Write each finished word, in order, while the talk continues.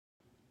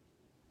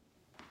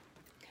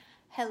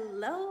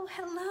Hello,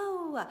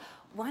 hello.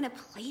 Want a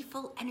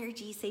playful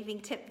energy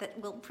saving tip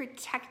that will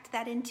protect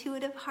that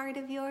intuitive heart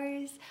of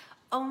yours?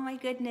 Oh my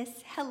goodness.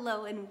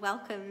 Hello and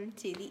welcome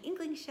to the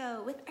Inkling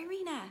Show with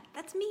Irina.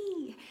 That's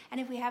me. And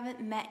if we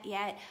haven't met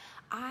yet,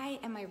 I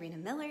am Irina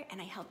Miller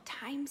and I help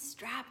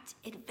time-strapped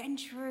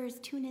adventurers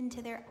tune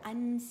into their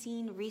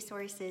unseen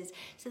resources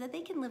so that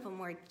they can live a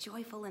more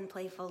joyful and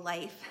playful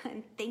life.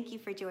 And thank you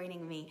for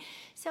joining me.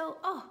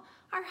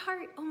 Our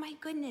heart, oh my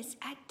goodness,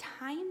 at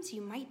times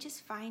you might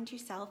just find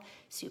yourself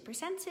super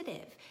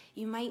sensitive.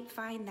 You might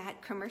find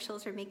that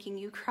commercials are making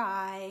you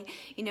cry.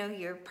 You know,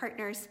 your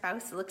partner or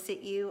spouse looks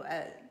at you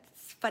a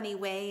funny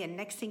way and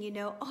next thing you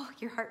know,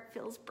 your heart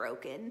feels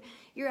broken.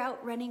 You're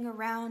out running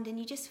around and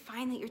you just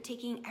find that you're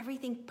taking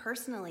everything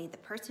personally. The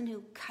person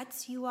who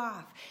cuts you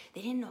off,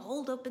 they didn't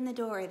hold open the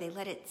door, they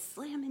let it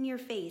slam in your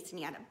face and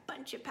you had a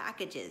bunch of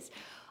packages.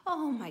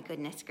 Oh my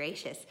goodness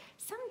gracious.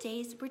 Some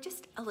days we're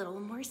just a little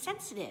more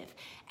sensitive.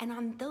 And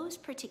on those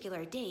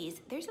particular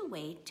days, there's a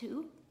way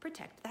to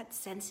protect that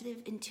sensitive,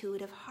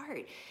 intuitive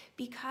heart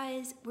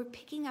because we're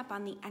picking up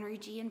on the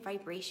energy and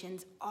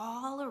vibrations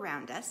all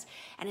around us.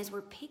 And as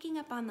we're picking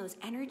up on those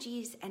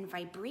energies and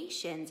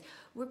vibrations,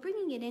 we're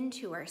bringing it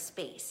into our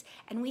space.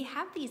 And we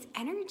have these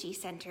energy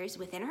centers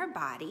within our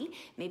body.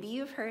 Maybe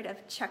you've heard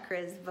of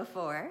chakras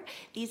before.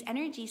 These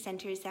energy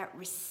centers that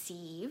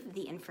receive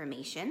the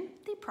information,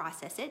 they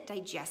process it,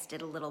 digest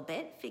it a little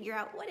bit, figure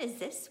out what is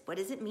this? What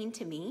does it mean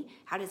to me?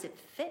 How does it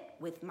fit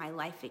with my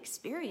life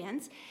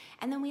experience?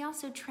 And then we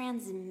also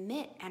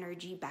transmit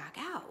energy back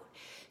out.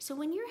 So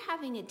when you're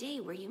having a day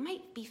where you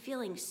might be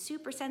feeling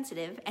super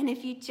sensitive, and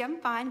if you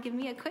jump on, give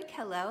me a quick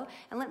hello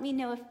and let me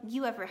know if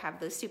you ever have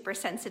those super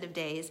sensitive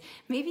days.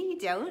 Maybe you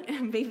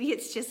don't, maybe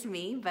it's just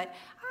me, but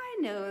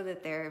I know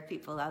that there are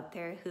people out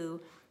there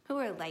who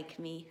are like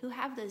me, who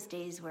have those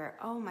days where,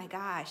 oh my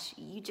gosh,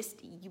 you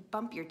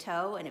bump your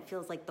toe and it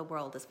feels like the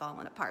world is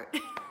falling apart.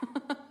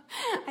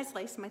 I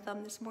sliced my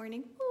thumb this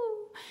morning,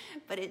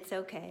 but it's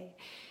okay.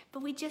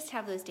 But we just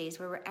have those days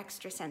where we're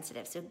extra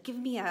sensitive. So give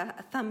me a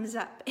thumbs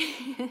up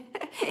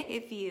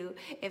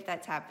if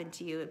that's happened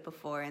to you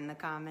before in the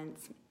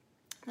comments.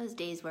 Those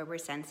days where we're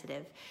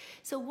sensitive.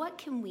 So what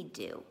can we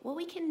do? Well,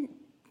 we can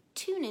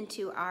tune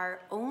into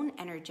our own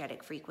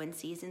energetic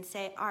frequencies and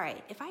say, all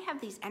right, if I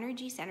have these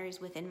energy centers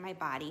within my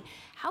body,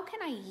 how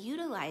can I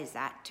utilize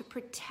that to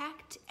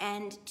protect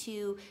and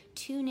to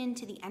tune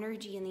into the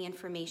energy and the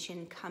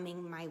information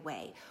coming my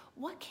way?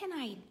 What can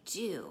I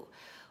do?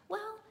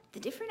 Well, the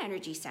different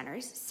energy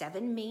centers,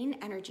 7 main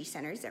energy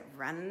centers that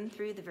run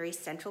through the very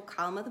central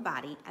column of the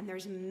body, and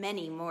there's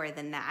many more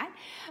than that,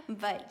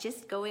 but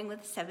just going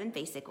with 7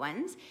 basic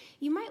ones,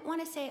 you might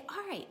want to say,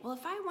 all right, well,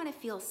 if I want to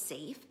feel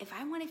safe, if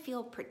I want to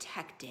feel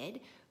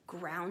protected,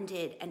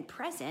 grounded, and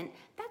present,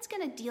 that's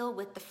going to deal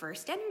with the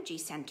first energy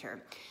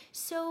center.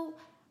 So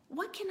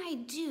what can I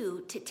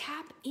do to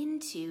tap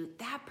into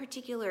that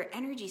particular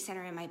energy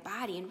center in my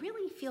body and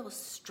really feel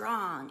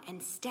strong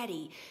and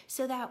steady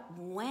so that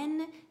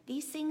when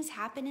these things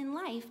happen in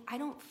life, I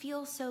don't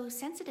feel so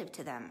sensitive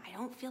to them. I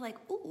don't feel like,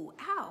 ooh,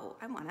 ow,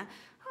 I want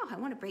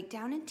to break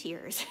down in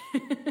tears.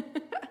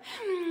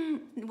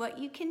 What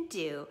you can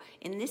do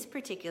in this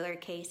particular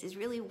case is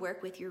really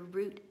work with your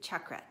root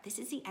chakra. This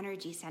is the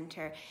energy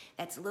center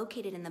that's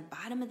located in the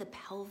bottom of the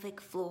pelvic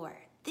floor.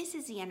 This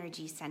is the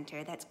energy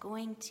center that's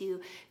going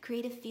to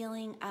create a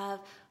feeling of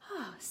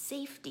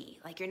safety,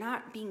 like you're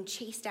not being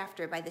chased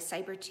after by the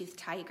saber-toothed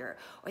tiger,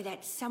 or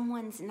that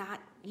someone's not,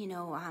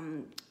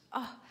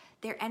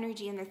 their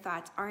energy and their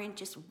thoughts aren't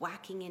just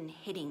whacking and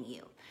hitting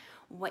you.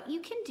 What you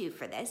can do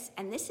for this,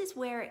 and this is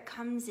where it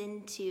comes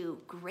into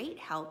great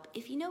help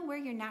if you know where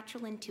your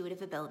natural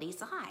intuitive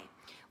abilities lie.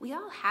 We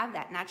all have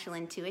that natural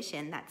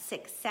intuition, that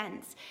sixth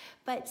sense,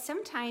 but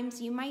sometimes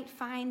you might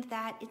find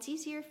that it's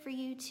easier for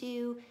you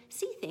to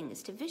see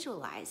things, to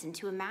visualize and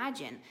to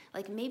imagine.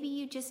 Like maybe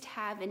you just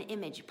have an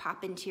image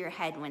pop into your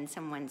head when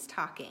someone's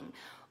talking.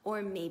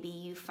 Or maybe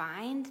you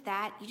find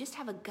that you just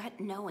have a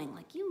gut knowing,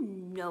 like you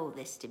know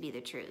this to be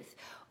the truth.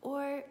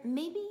 Or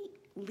maybe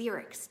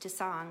lyrics to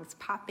songs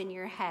pop in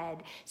your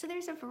head. So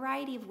there's a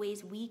variety of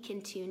ways we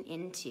can tune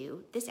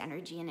into this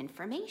energy and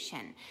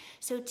information.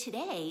 So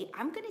today,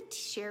 I'm going to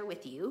share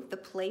with you the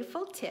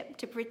playful tip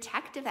to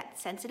protect that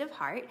sensitive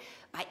heart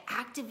by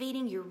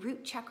activating your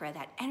root chakra,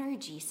 that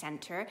energy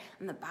center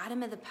on the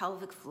bottom of the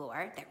pelvic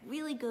floor that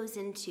really goes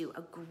into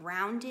a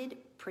grounded,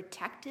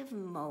 protective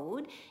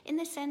mode in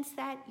the sense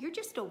that you're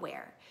just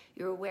aware.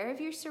 You're aware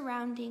of your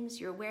surroundings.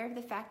 You're aware of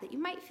the fact that you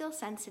might feel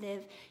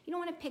sensitive. You don't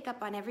want to pick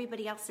up on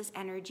everybody else's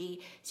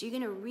energy. So you're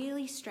going to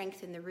really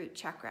strengthen the root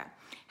chakra.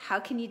 How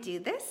can you do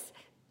this?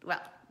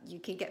 Well, you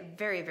can get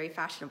very, very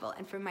fashionable.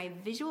 And for my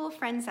visual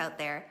friends out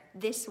there,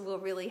 this will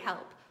really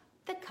help.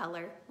 The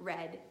color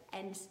red,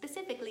 and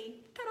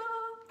specifically,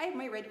 ta-da, I have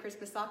my red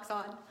Christmas socks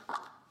on.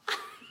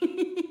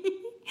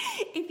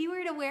 If you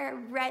were to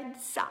wear red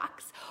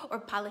socks or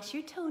polish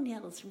your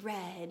toenails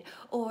red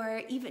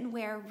or even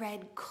wear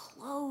red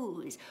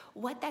clothes,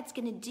 what that's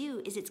going to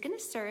do is it's going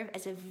to serve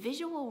as a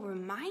visual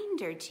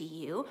reminder to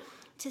you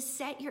to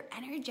set your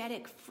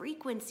energetic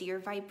frequency or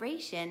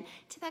vibration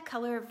to that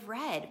color of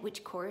red,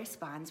 which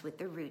corresponds with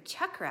the root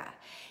chakra.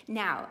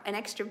 Now, an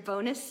extra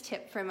bonus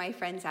tip for my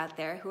friends out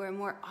there who are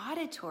more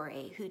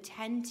auditory, who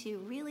tend to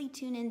really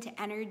tune into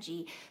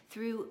energy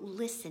through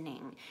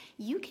listening.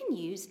 You can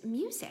use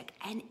music,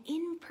 and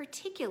in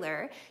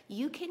particular,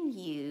 you can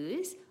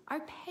use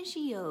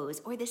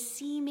arpeggios or the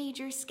C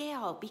major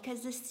scale,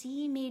 because the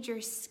C major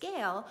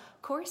scale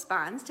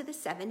corresponds to the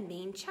 7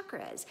 main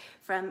chakras,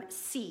 from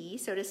C,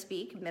 so to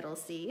speak, middle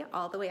C,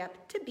 all the way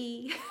up to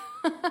B.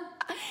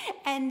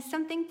 And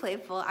something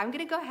playful, I'm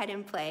going to go ahead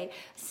and play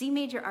C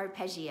major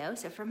arpeggio.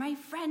 So for my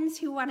friends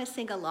who want to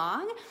sing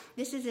along,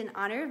 this is in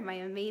honor of my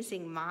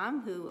amazing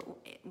mom, who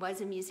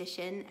was a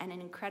musician and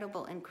an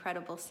incredible,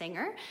 incredible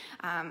singer.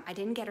 I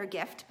didn't get her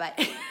gift, but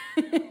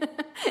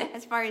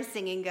as far as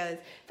singing goes.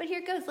 But here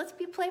it goes. Let's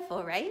be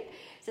playful, right?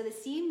 So the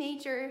C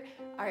major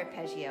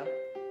arpeggio.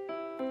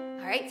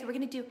 All right, so we're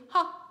going to do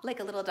ha,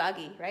 like a little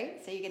doggy,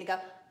 right? So you're going to go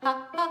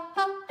ha, ha,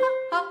 ha, ha,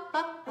 ha,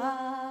 ha,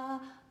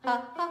 ha.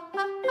 Ha, ha,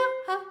 ha,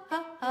 ha,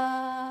 ha,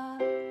 ha.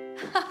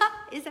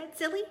 Is that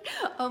silly?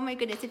 Oh my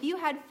goodness. If you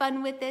had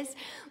fun with this,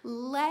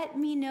 let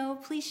me know.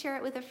 Please share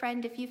it with a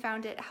friend if you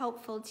found it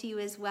helpful to you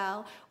as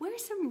well. Wear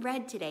some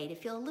red today to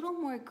feel a little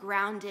more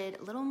grounded,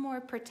 a little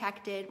more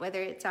protected,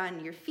 whether it's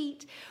on your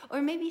feet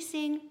or maybe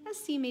sing a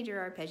C major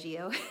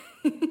arpeggio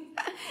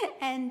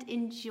and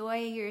enjoy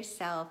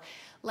yourself.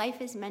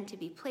 Life is meant to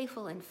be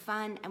playful and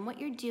fun, and what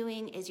you're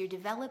doing is you're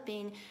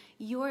developing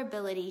your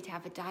ability to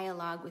have a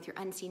dialogue with your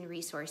unseen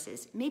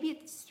resources. Maybe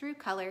it's through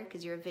color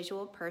because you're a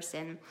visual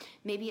person.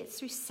 Maybe it's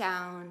through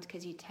sound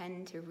because you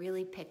tend to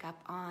really pick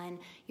up on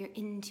your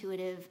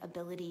intuitive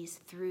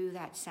abilities through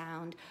that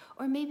sound.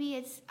 Or maybe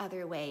it's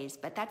other ways,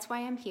 but that's why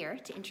I'm here,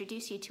 to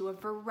introduce you to a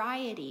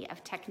variety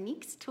of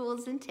techniques,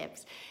 tools, and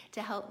tips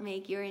to help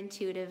make your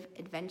intuitive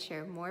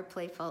adventure more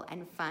playful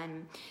and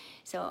fun.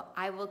 So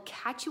I will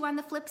catch you on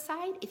the flip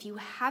side. If you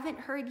haven't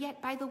heard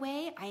yet, by the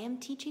way, I am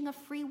teaching a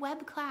free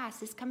web class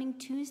this coming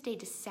Tuesday,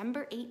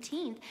 December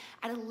 18th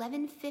at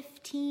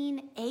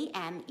 11:15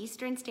 a.m.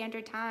 Eastern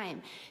Standard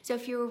Time. So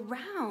if you're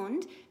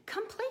around,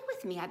 come play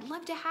with me. I'd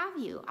love to have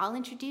you. I'll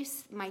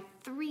introduce my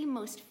 3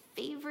 most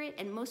favorite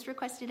and most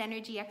requested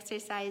energy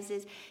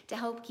exercises to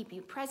help keep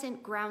you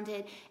present,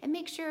 grounded, and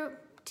make sure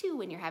too,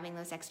 when you're having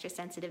those extra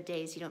sensitive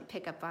days, you don't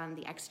pick up on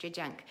the extra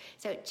junk.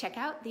 So check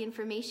out the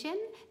information,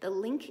 the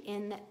link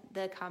in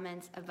the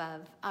comments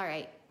above. All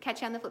right,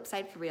 catch you on the flip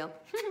side for real.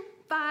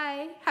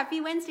 Bye. Happy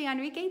Wednesday,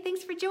 Enrique.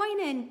 Thanks for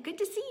joining. Good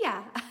to see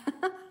ya.